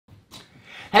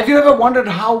Have you ever wondered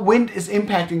how wind is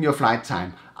impacting your flight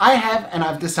time? I have, and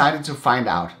I've decided to find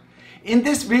out. In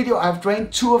this video I've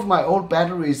drained two of my old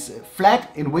batteries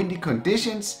flat in windy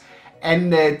conditions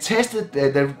and tested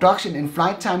the reduction in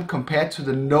flight time compared to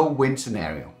the no wind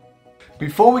scenario.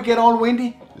 Before we get all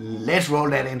windy, let's roll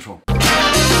that intro.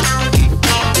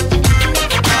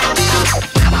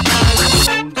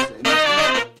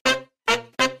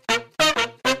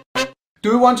 Do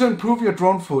you want to improve your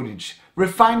drone footage,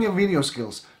 refine your video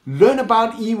skills, learn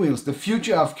about e-wheels, the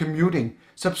future of commuting?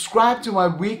 Subscribe to my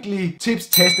weekly tips,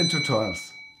 tests and tutorials.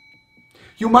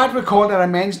 You might recall that I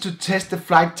managed to test the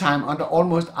flight time under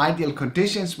almost ideal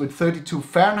conditions with 32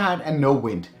 Fahrenheit and no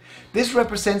wind. This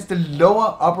represents the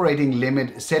lower operating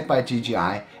limit set by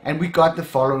DJI, and we got the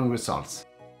following results.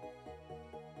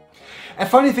 A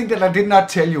funny thing that I did not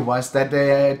tell you was that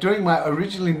during my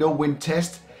originally no wind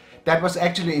test, that was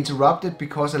actually interrupted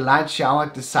because a light shower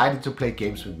decided to play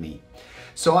games with me.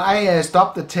 So I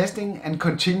stopped the testing and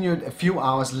continued a few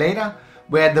hours later,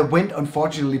 where the wind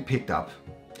unfortunately picked up.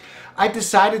 I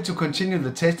decided to continue the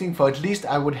testing, for at least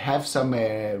I would have some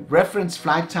reference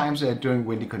flight times during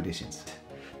windy conditions.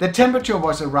 The temperature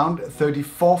was around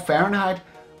 34 Fahrenheit,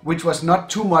 which was not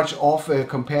too much off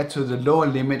compared to the lower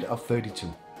limit of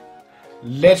 32.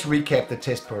 Let's recap the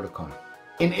test protocol.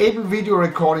 Enable video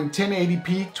recording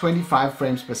 1080p 25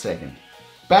 frames per second.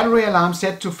 Battery alarm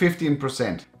set to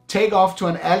 15%. Take off to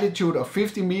an altitude of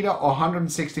 50 meters or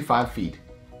 165 feet.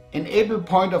 Enable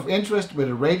point of interest with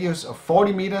a radius of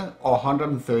 40 meters or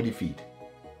 130 feet.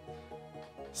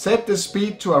 Set the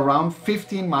speed to around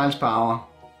 15 miles per hour.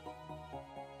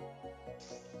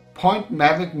 Point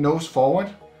Mavic nose forward.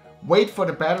 Wait for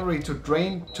the battery to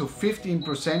drain to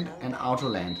 15% and auto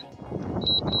land.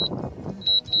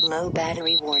 Low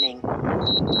battery warning.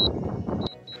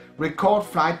 Record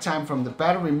flight time from the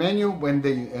battery menu when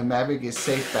the Mavic is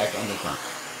safe back on the ground.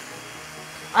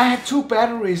 I had two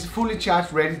batteries fully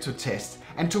charged ready to test,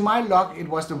 and to my luck it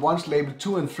was the ones labeled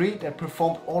 2 and 3 that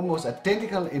performed almost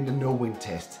identical in the no wind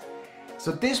test.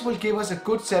 So this will give us a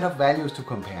good set of values to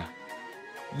compare.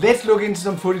 Let's look into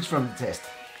some footage from the test.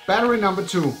 Battery number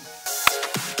 2.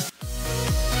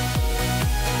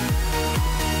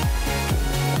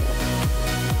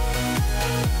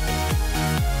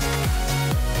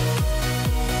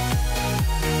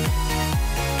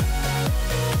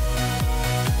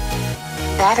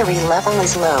 Battery level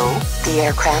is low. The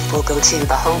aircraft will go to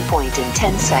the home point in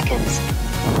 10 seconds.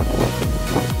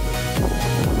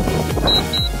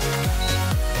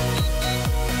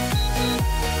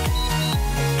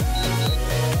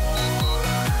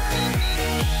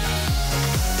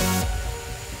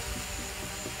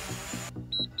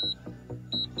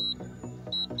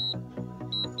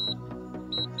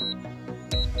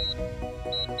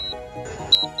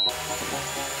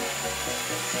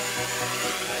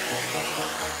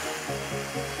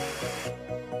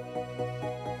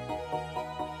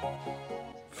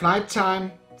 Flight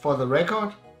time for the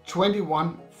record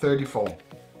 21:34.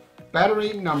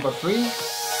 Battery number 3.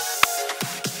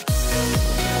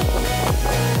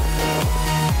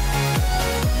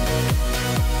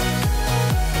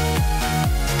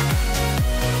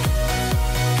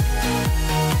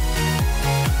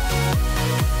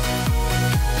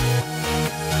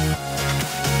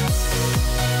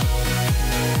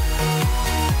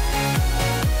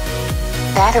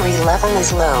 Battery level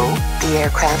is low. The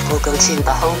aircraft will go to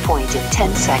the home point in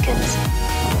 10 seconds.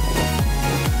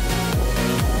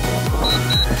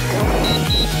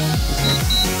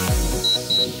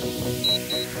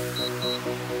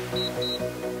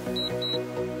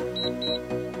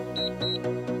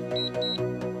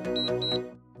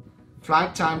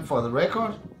 Flight time for the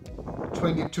record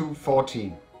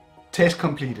 22:14. Test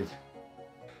completed.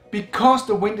 Because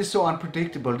the wind is so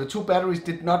unpredictable, the two batteries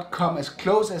did not come as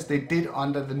close as they did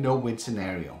under the no wind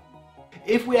scenario.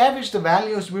 If we average the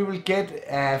values, we will get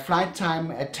a flight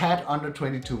time a tad under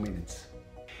 22 minutes.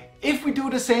 If we do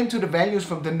the same to the values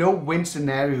from the no wind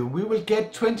scenario, we will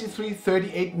get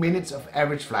 23:38 minutes of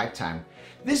average flight time.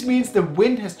 This means the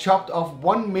wind has chopped off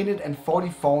 1 minute and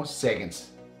 44 seconds.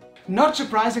 Not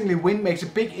surprisingly, wind makes a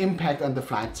big impact on the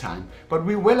flight time, but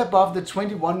we're well above the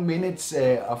 21 minutes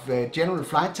of general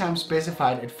flight time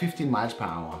specified at 15 miles per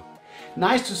hour.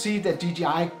 Nice to see that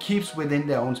DJI keeps within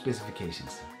their own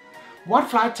specifications. What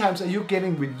flight times are you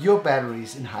getting with your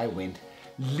batteries in high wind?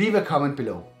 Leave a comment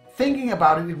below. Thinking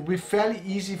about it, it will be fairly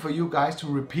easy for you guys to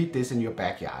repeat this in your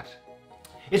backyard.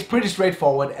 It's pretty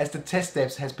straightforward, as the test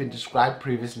steps has been described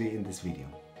previously in this video.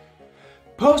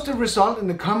 Post the result in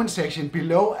the comment section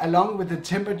below, along with the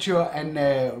temperature and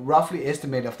roughly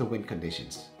estimate of the wind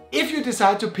conditions. If you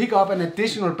decide to pick up an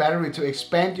additional battery to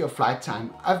expand your flight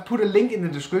time, I've put a link in the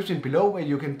description below where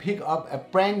you can pick up a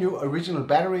brand new original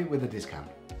battery with a discount.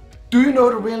 Do you know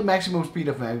the real maximum speed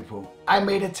of Mavic Pro? I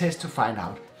made a test to find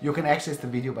out. You can access the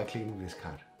video by clicking this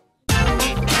card.